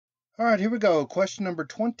All right, here we go. Question number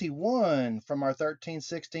 21 from our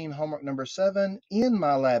 1316 homework number 7 in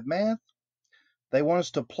MyLab Math. They want us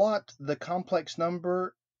to plot the complex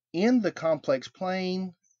number in the complex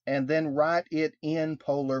plane and then write it in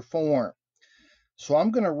polar form. So I'm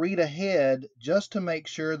going to read ahead just to make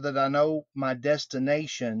sure that I know my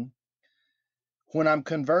destination. When I'm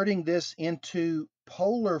converting this into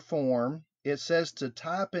polar form, it says to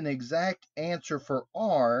type an exact answer for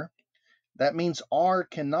R. That means R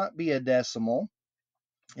cannot be a decimal.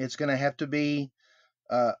 It's going to have to be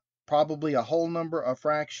probably a whole number, a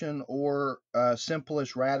fraction, or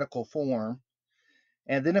simplest radical form.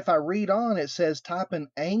 And then if I read on, it says type an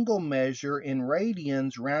angle measure in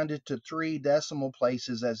radians rounded to 3 decimal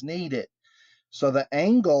places as needed. So the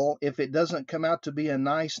angle, if it doesn't come out to be a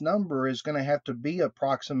nice number, is going to have to be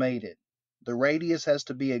approximated. The radius has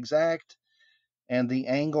to be exact, and the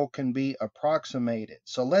angle can be approximated.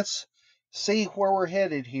 So let's see where we're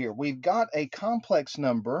headed here. We've got a complex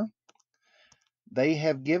number. They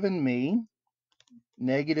have given me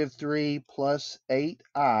 -3 plus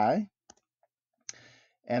 8i,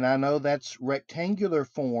 and I know that's rectangular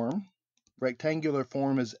form. Rectangular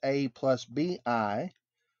form is a plus bi.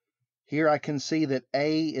 Here I can see that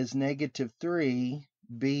a is -3,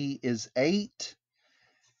 b is 8.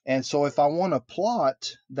 And so if I want to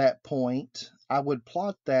plot that point, I would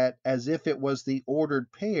plot that as if it was the ordered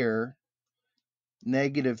pair,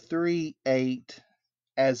 -3, 8,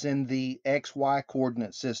 as in the xy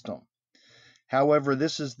coordinate system. However,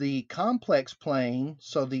 this is the complex plane,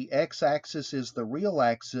 so the x-axis is the real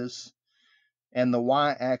axis, and the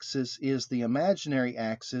y-axis is the imaginary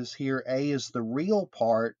axis. Here, a is the real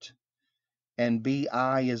part, and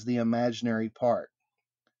bi is the imaginary part.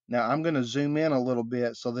 Now, I'm going to zoom in a little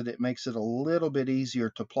bit so that it makes it a little bit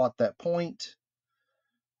easier to plot that point.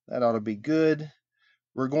 That ought to be good.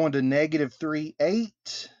 We're going to -3,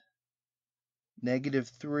 8.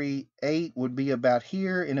 -3, 8 would be about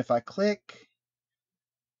here, and if I click,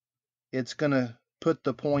 it's going to put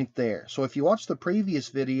the point there. So if you watch the previous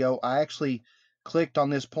video, I actually clicked on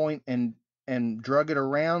this point and drug it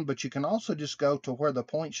around, but you can also just go to where the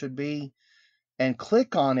point should be and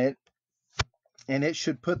click on it, and it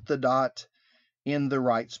should put the dot in the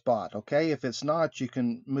right spot. Okay, if it's not, you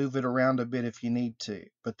can move it around a bit if you need to,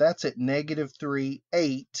 but that's at -3,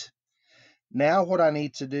 8. Now what I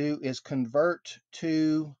need to do is convert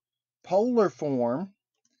to polar form,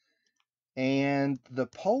 and the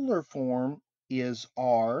polar form is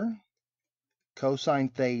r cosine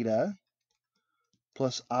theta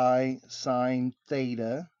plus I sine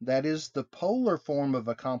theta. That is the polar form of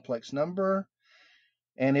a complex number.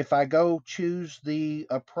 And if I go choose the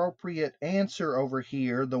appropriate answer over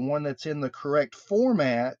here, the one that's in the correct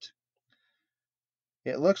format,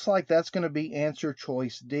 it looks like that's going to be answer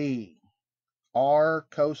choice D. R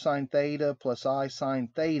cosine theta plus I sine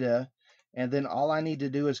theta. And then all I need to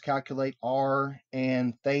do is calculate R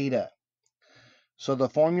and theta. So the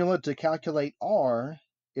formula to calculate R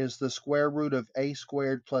is the square root of a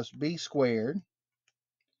squared plus b squared,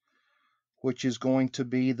 which is going to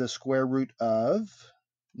be the square root of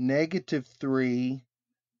 -3,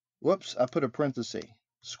 whoops, I put a parenthesis,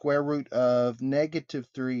 square root of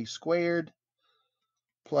 -3 squared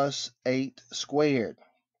plus 8 squared.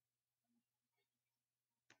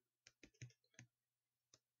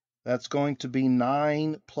 That's going to be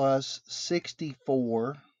 9 plus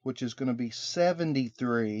 64, which is going to be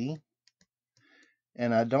 73.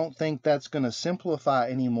 And I don't think that's going to simplify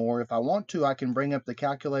anymore. If I want to, I can bring up the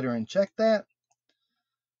calculator and check that.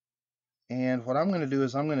 And what I'm going to do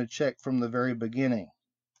is I'm going to check from the very beginning.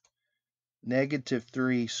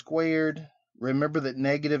 -3 squared. Remember that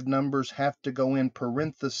negative numbers have to go in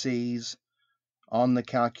parentheses on the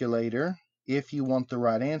calculator if you want the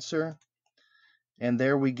right answer. And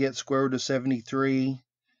there we get square root of 73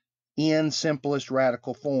 in simplest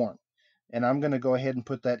radical form. And I'm going to go ahead and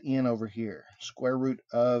put that in over here. Square root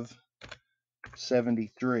of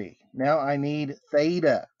 73. Now I need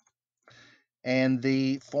theta. And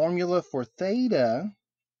the formula for theta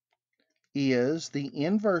is the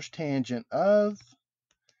inverse tangent of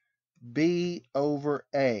b over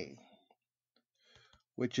a,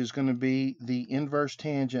 which is going to be the inverse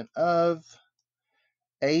tangent of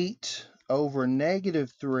 8 over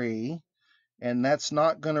 -3. And that's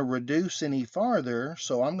not going to reduce any farther,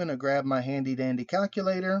 so I'm going to grab my handy-dandy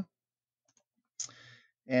calculator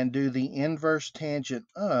and do the inverse tangent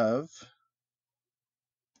of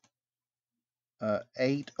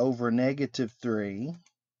 8 over -3.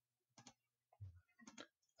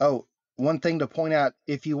 Oh, one thing to point out,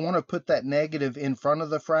 if you want to put that negative in front of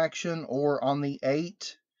the fraction or on the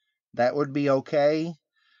 8, that would be okay.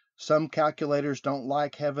 Some calculators don't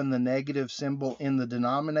like having the negative symbol in the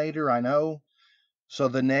denominator, I know. So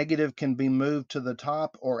the negative can be moved to the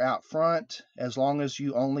top or out front as long as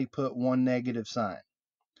you only put one negative sign.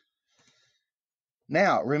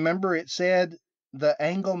 Now, remember it said the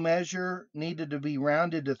angle measure needed to be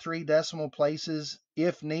rounded to 3 decimal places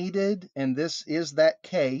if needed, and this is that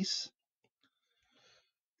case.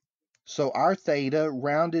 So our theta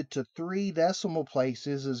rounded to 3 decimal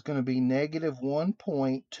places is going to be negative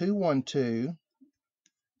 1.212.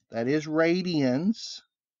 That is radians.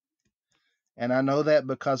 And I know that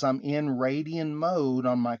because I'm in radian mode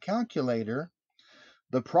on my calculator.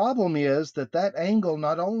 The problem is that that angle,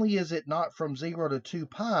 not only is it not from 0 to 2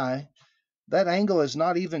 pi, that angle is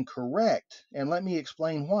not even correct. And let me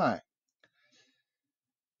explain why.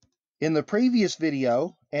 In the previous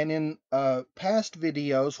video and in past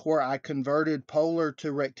videos where I converted polar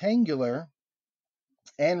to rectangular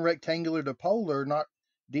and rectangular to polar, not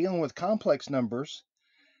dealing with complex numbers,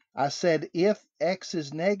 I said if x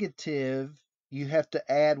is negative, you have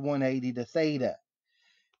to add 180 to theta.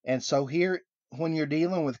 And so here, when you're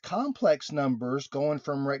dealing with complex numbers going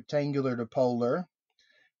from rectangular to polar,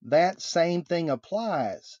 that same thing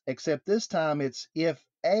applies, except this time it's if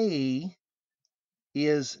a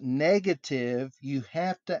is negative, you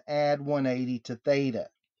have to add 180 to theta.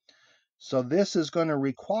 So this is going to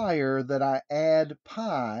require that I add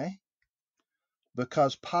pi,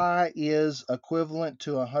 because pi is equivalent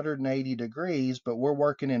to 180 degrees, but we're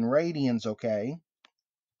working in radians, okay?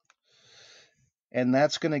 And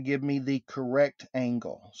that's going to give me the correct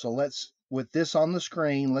angle. So let's, with this on the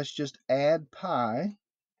screen, let's just add pi.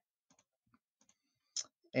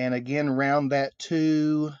 And again, round that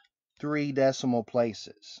to 3 decimal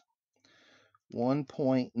places.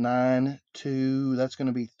 1.92, that's going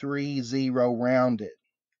to be 30 rounded.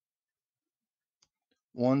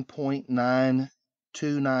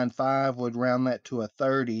 1.9295 would round that to a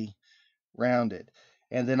 30 rounded.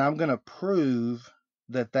 And then I'm going to prove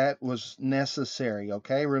that that was necessary,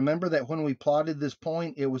 okay? Remember that when we plotted this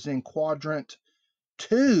point, it was in quadrant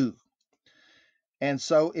 2. And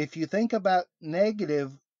so if you think about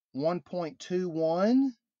negative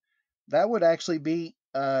 1.21, that would actually be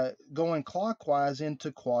going clockwise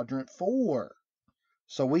into quadrant 4.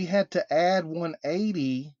 So we had to add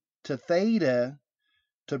 180 to theta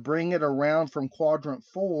to bring it around from quadrant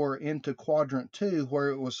 4 into quadrant 2 where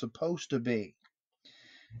it was supposed to be.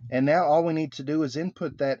 And now all we need to do is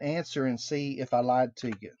input that answer and see if I lied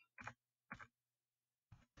to you.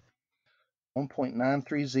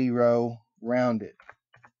 1.930 rounded.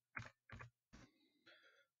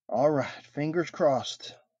 All right, fingers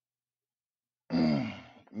crossed.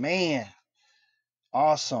 Man,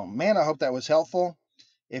 awesome. Man, I hope that was helpful.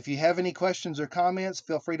 If you have any questions or comments,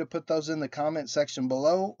 feel free to put those in the comment section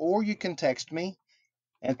below, or you can text me.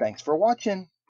 And thanks for watching.